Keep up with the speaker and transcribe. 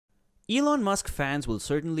Elon Musk fans will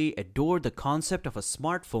certainly adore the concept of a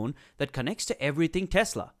smartphone that connects to everything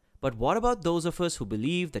Tesla. But what about those of us who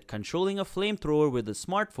believe that controlling a flamethrower with a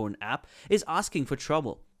smartphone app is asking for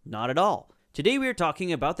trouble? Not at all. Today we are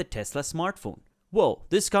talking about the Tesla smartphone. Whoa,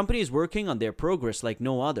 this company is working on their progress like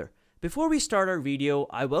no other. Before we start our video,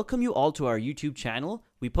 I welcome you all to our YouTube channel.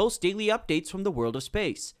 We post daily updates from the world of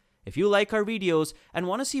space. If you like our videos and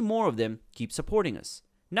want to see more of them, keep supporting us.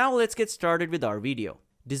 Now let's get started with our video.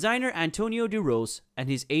 Designer Antonio De Rose and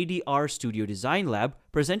his ADR Studio Design Lab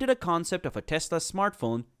presented a concept of a Tesla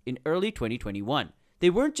smartphone in early 2021.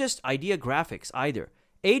 They weren't just idea graphics either.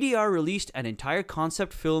 ADR released an entire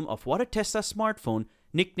concept film of what a Tesla smartphone,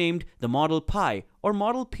 nicknamed the Model Pi or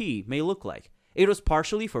Model P, may look like. It was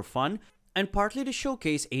partially for fun and partly to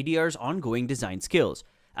showcase ADR's ongoing design skills.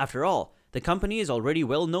 After all, the company is already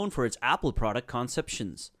well known for its Apple product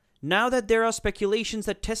conceptions. Now that there are speculations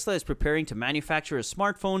that Tesla is preparing to manufacture a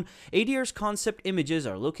smartphone, ADR's concept images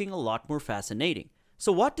are looking a lot more fascinating.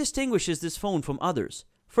 So what distinguishes this phone from others?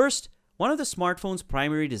 First, one of the smartphone's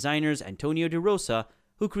primary designers, Antonio De Rosa,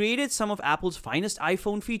 who created some of Apple's finest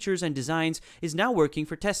iPhone features and designs, is now working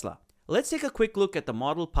for Tesla. Let's take a quick look at the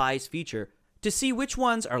Model Pi's feature to see which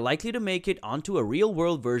ones are likely to make it onto a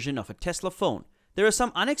real-world version of a Tesla phone. There are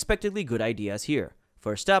some unexpectedly good ideas here.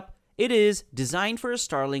 First up, it is designed for a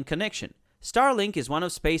Starlink connection. Starlink is one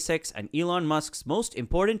of SpaceX and Elon Musk's most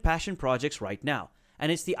important passion projects right now,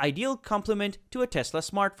 and it's the ideal complement to a Tesla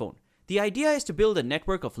smartphone. The idea is to build a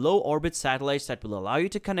network of low-orbit satellites that will allow you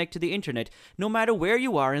to connect to the internet no matter where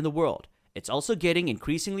you are in the world. It's also getting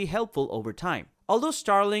increasingly helpful over time. Although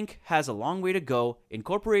Starlink has a long way to go,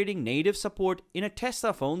 incorporating native support in a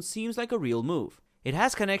Tesla phone seems like a real move. It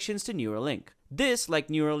has connections to Neuralink. This, like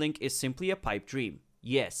Neuralink, is simply a pipe dream.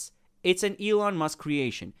 Yes, it's an Elon Musk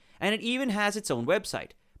creation, and it even has its own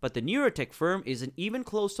website. But the neurotech firm isn't even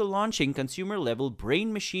close to launching consumer-level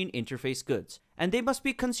brain-machine interface goods. And they must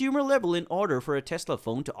be consumer-level in order for a Tesla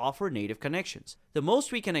phone to offer native connections. The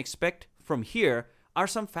most we can expect from here are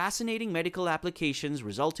some fascinating medical applications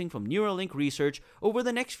resulting from Neuralink research over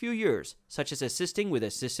the next few years, such as assisting with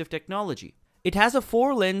assistive technology. It has a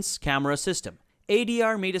 4-lens camera system.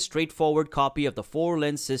 ADR made a straightforward copy of the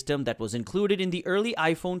 4-lens system that was included in the early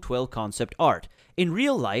iPhone 12 concept art. In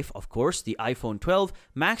real life, of course, the iPhone 12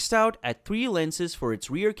 maxed out at 3 lenses for its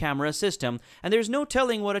rear camera system, and there's no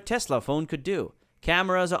telling what a Tesla phone could do.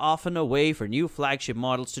 Cameras are often a way for new flagship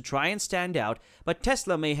models to try and stand out, but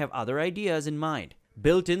Tesla may have other ideas in mind.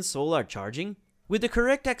 Built-in solar charging? With the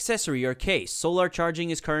correct accessory or case, solar charging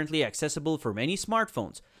is currently accessible for many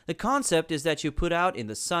smartphones. The concept is that you put out in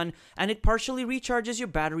the sun and it partially recharges your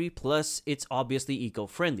battery, plus it's obviously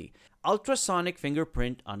eco-friendly. Ultrasonic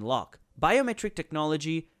fingerprint unlock. Biometric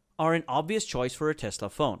technology are an obvious choice for a Tesla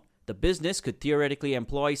phone. The business could theoretically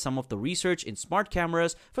employ some of the research in smart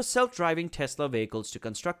cameras for self-driving Tesla vehicles to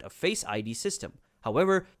construct a Face ID system.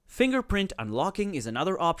 However, fingerprint unlocking is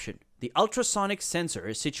another option. The ultrasonic sensor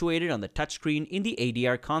is situated on the touchscreen in the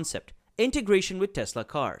ADR concept. Integration with Tesla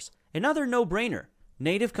cars. Another no-brainer.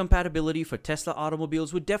 Native compatibility for Tesla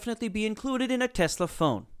automobiles would definitely be included in a Tesla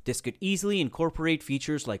phone. This could easily incorporate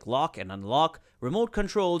features like lock and unlock, remote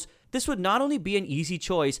controls. This would not only be an easy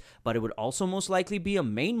choice, but it would also most likely be a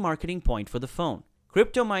main marketing point for the phone.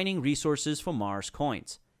 Crypto mining resources for Mars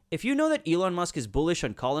coins. If you know that Elon Musk is bullish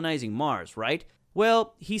on colonizing Mars, right?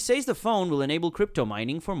 Well, he says the phone will enable crypto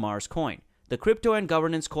mining for Mars coin, the crypto and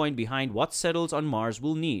governance coin behind what settles on Mars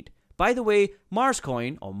will need. By the way, Mars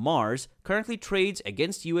coin, or Mars, currently trades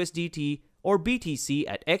against USDT or BTC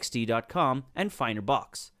at XT.com and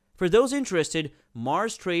Finerbox. For those interested,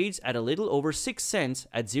 Mars trades at a little over 6 cents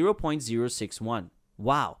at 0.061.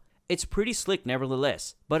 Wow, it's pretty slick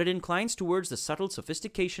nevertheless, but it inclines towards the subtle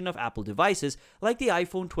sophistication of Apple devices like the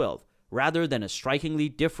iPhone 12, rather than a strikingly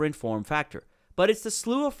different form factor. But it's the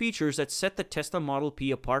slew of features that set the Tesla Model P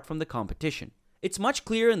apart from the competition. It's much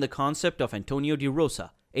clearer in the concept of Antonio De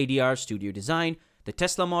Rosa, ADR Studio Design. The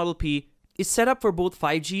Tesla Model P is set up for both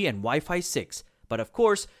 5G and Wi-Fi 6, but of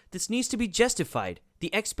course, this needs to be justified. The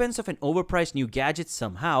expense of an overpriced new gadget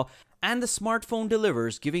somehow, and the smartphone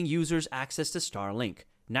delivers, giving users access to Starlink.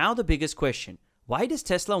 Now the biggest question, why does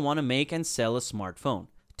Tesla want to make and sell a smartphone?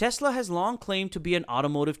 Tesla has long claimed to be an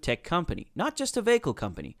automotive tech company, not just a vehicle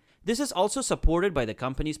company. This is also supported by the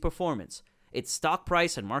company's performance. Its stock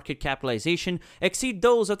price and market capitalization exceed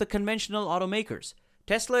those of the conventional automakers.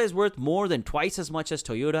 Tesla is worth more than twice as much as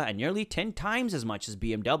Toyota and nearly 10 times as much as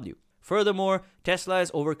BMW. Furthermore, Tesla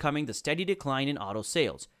is overcoming the steady decline in auto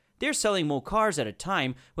sales. They're selling more cars at a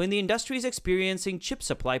time when the industry is experiencing chip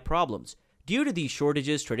supply problems. Due to these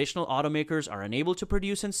shortages, traditional automakers are unable to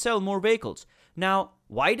produce and sell more vehicles. Now,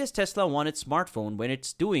 Why does Tesla want its smartphone when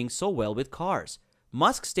it's doing so well with cars?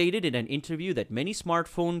 Musk stated in an interview that many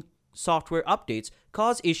smartphone software updates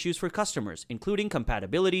cause issues for customers, including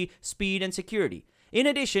compatibility, speed, and security. In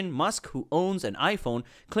addition, Musk, who owns an iPhone,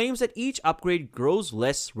 claims that each upgrade grows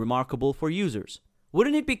less remarkable for users.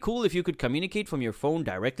 Wouldn't it be cool if you could communicate from your phone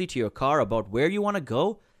directly to your car about where you want to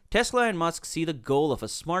go? Tesla and Musk see the goal of a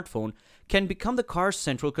smartphone can become the car's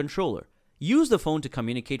central controller. Use the phone to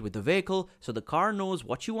communicate with the vehicle so the car knows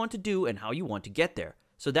what you want to do and how you want to get there.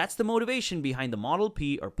 So that's the motivation behind the Model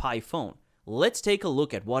P or Pi phone. Let's take a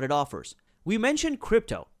look at what it offers. We mentioned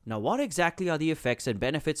crypto. Now, what exactly are the effects and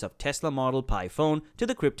benefits of Tesla Model Pi phone to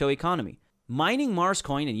the crypto economy? Mining Mars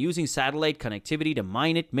coin and using satellite connectivity to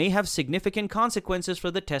mine it may have significant consequences for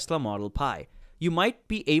the Tesla Model Pi. You might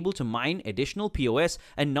be able to mine additional POS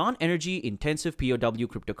and non-energy intensive POW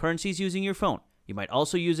cryptocurrencies using your phone. You might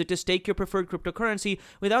also use it to stake your preferred cryptocurrency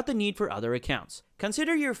without the need for other accounts.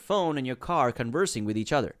 Consider your phone and your car conversing with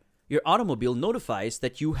each other. Your automobile notifies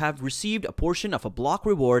that you have received a portion of a block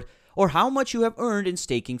reward or how much you have earned in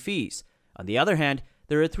staking fees. On the other hand,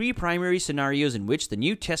 there are three primary scenarios in which the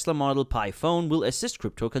new Tesla Model Pi phone will assist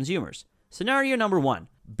crypto consumers. Scenario number 1.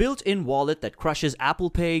 Built-in wallet that crushes Apple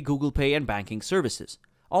Pay, Google Pay, and banking services.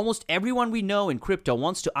 Almost everyone we know in crypto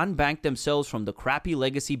wants to unbank themselves from the crappy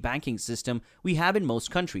legacy banking system we have in most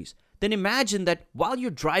countries. Then imagine that while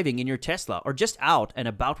you're driving in your Tesla or just out and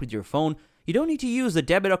about with your phone, you don't need to use the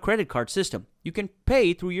debit or credit card system. You can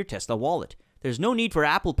pay through your Tesla wallet. There's no need for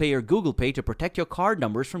Apple Pay or Google Pay to protect your card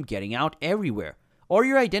numbers from getting out everywhere. Or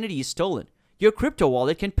your identity is stolen. Your crypto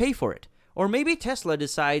wallet can pay for it. Or maybe Tesla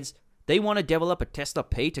decides they want to develop a Tesla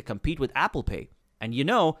Pay to compete with Apple Pay. And you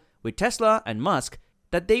know, with Tesla and Musk,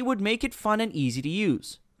 that they would make it fun and easy to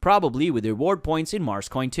use. Probably with reward points in Mars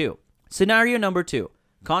coin too. Scenario number 2.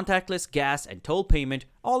 Contactless gas and toll payment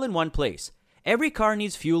all in one place. Every car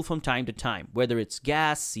needs fuel from time to time, whether it's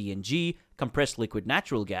gas, CNG, compressed liquid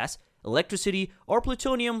natural gas, electricity, or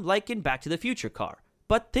plutonium like in Back to the Future car.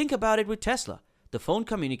 But think about it with Tesla. The phone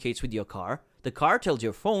communicates with your car. The car tells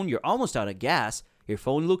your phone you're almost out of gas. Your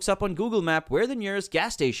phone looks up on Google Map where the nearest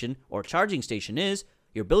gas station or charging station is.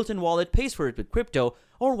 Your built-in wallet pays for it with crypto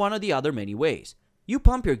or one of the other many ways. You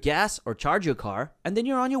pump your gas or charge your car, and then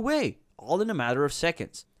you're on your way, all in a matter of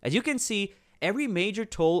seconds. As you can see, every major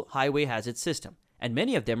toll highway has its system, and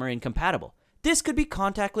many of them are incompatible. This could be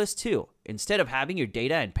contactless too. Instead of having your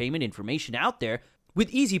data and payment information out there,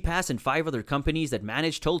 with EasyPass and 5 other companies that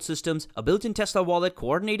manage toll systems, a built-in Tesla wallet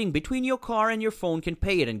coordinating between your car and your phone can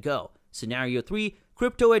pay it and go. Scenario 3,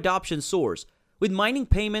 crypto adoption soars. With mining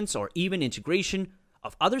payments or even integration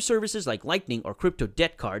of other services like Lightning or crypto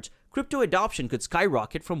debt cards, crypto adoption could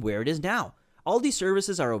skyrocket from where it is now. All these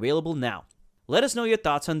services are available now. Let us know your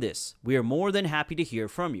thoughts on this. We are more than happy to hear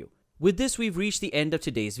from you. With this, we've reached the end of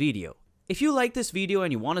today's video. If you like this video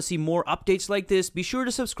and you want to see more updates like this, be sure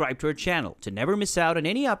to subscribe to our channel to never miss out on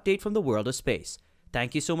any update from the world of space.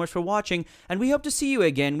 Thank you so much for watching, and we hope to see you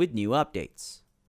again with new updates.